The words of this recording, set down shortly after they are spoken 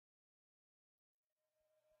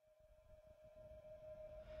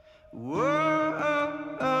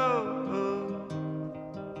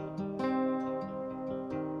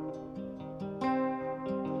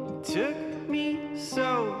Took me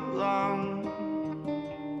so long.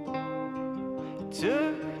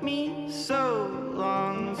 Took me so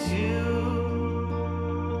long to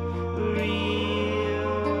realize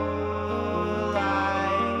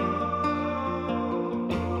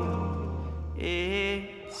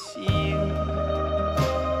it's you.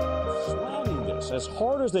 Slamming this as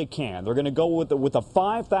hard as they can. They're going to go with a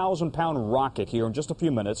 5,000-pound rocket here in just a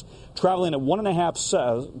few minutes, traveling at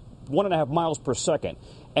 1.5 miles per second.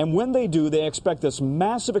 And when they do, they expect this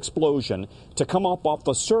massive explosion to come up off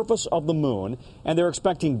the surface of the moon, and they're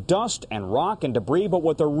expecting dust and rock and debris, but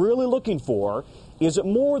what they're really looking for is it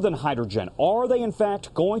more than hydrogen. Are they, in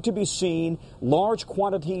fact, going to be seeing large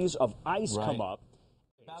quantities of ice come up?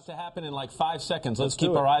 About to happen in like 5 seconds. Let's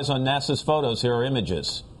keep our eyes on NASA's photos. Here are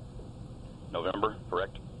images. November,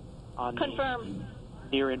 correct? On Confirm.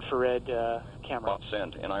 Near-infrared camera.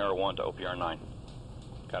 Send NIR1 to OPR9.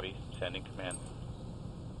 Copy. Sending command.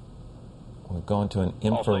 We're going to an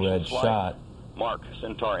infrared shot. Mark,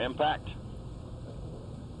 Centaur impact.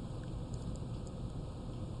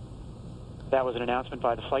 That was an announcement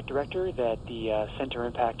by the flight director that the center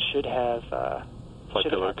impact should have... Flight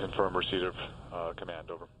director, confirm receipt of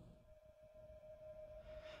command, over.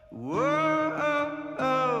 Whoa.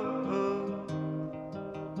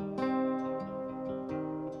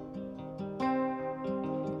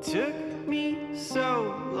 Took me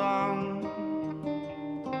so long.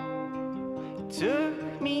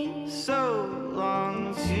 Took me so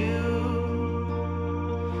long to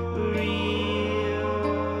realize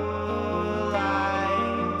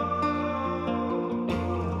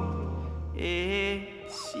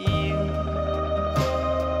it's you.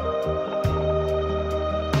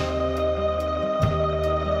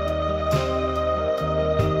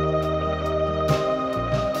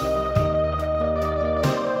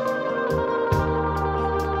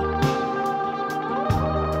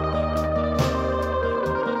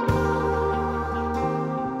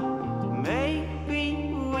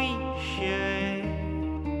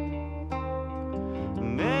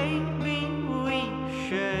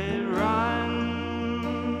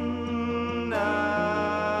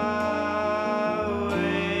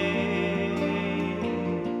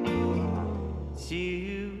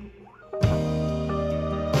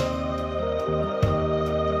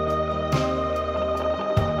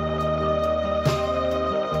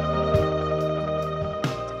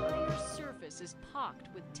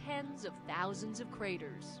 Thousands of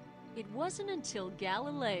craters. It wasn't until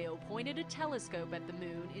Galileo pointed a telescope at the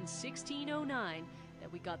moon in 1609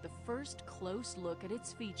 that we got the first close look at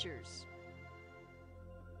its features.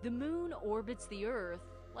 The moon orbits the Earth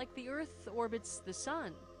like the Earth orbits the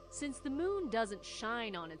sun. Since the moon doesn't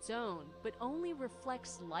shine on its own, but only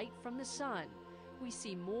reflects light from the sun, we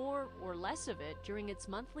see more or less of it during its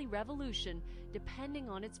monthly revolution depending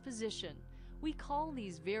on its position. We call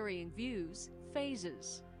these varying views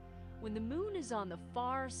phases. When the moon is on the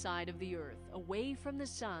far side of the Earth, away from the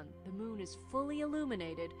sun, the moon is fully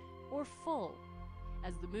illuminated or full.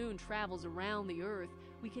 As the moon travels around the Earth,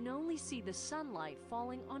 we can only see the sunlight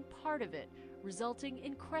falling on part of it, resulting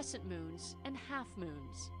in crescent moons and half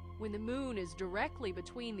moons. When the moon is directly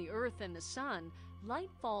between the Earth and the sun, light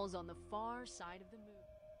falls on the far side of the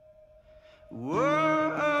moon. Whoa.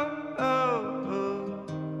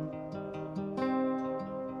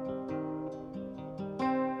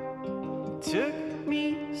 Took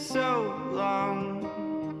me so long.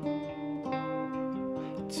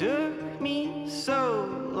 Took me so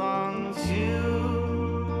long to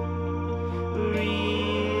realize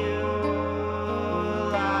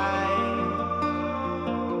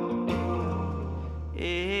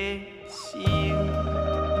it's you.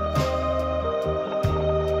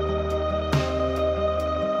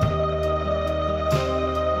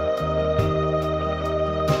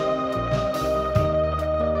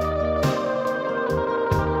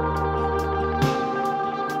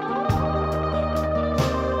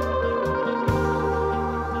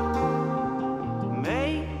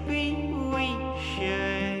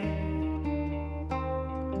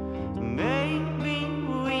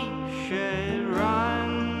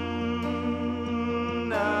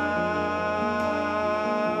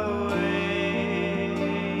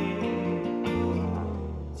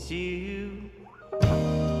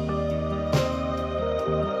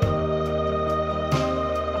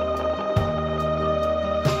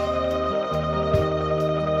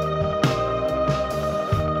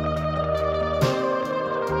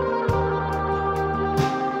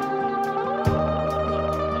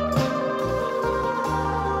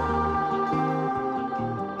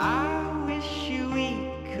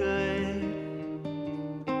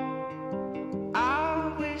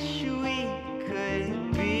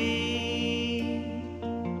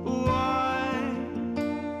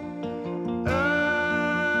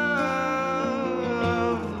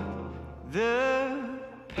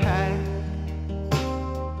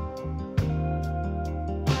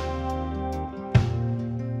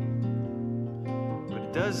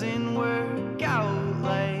 doesn't work out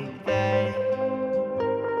like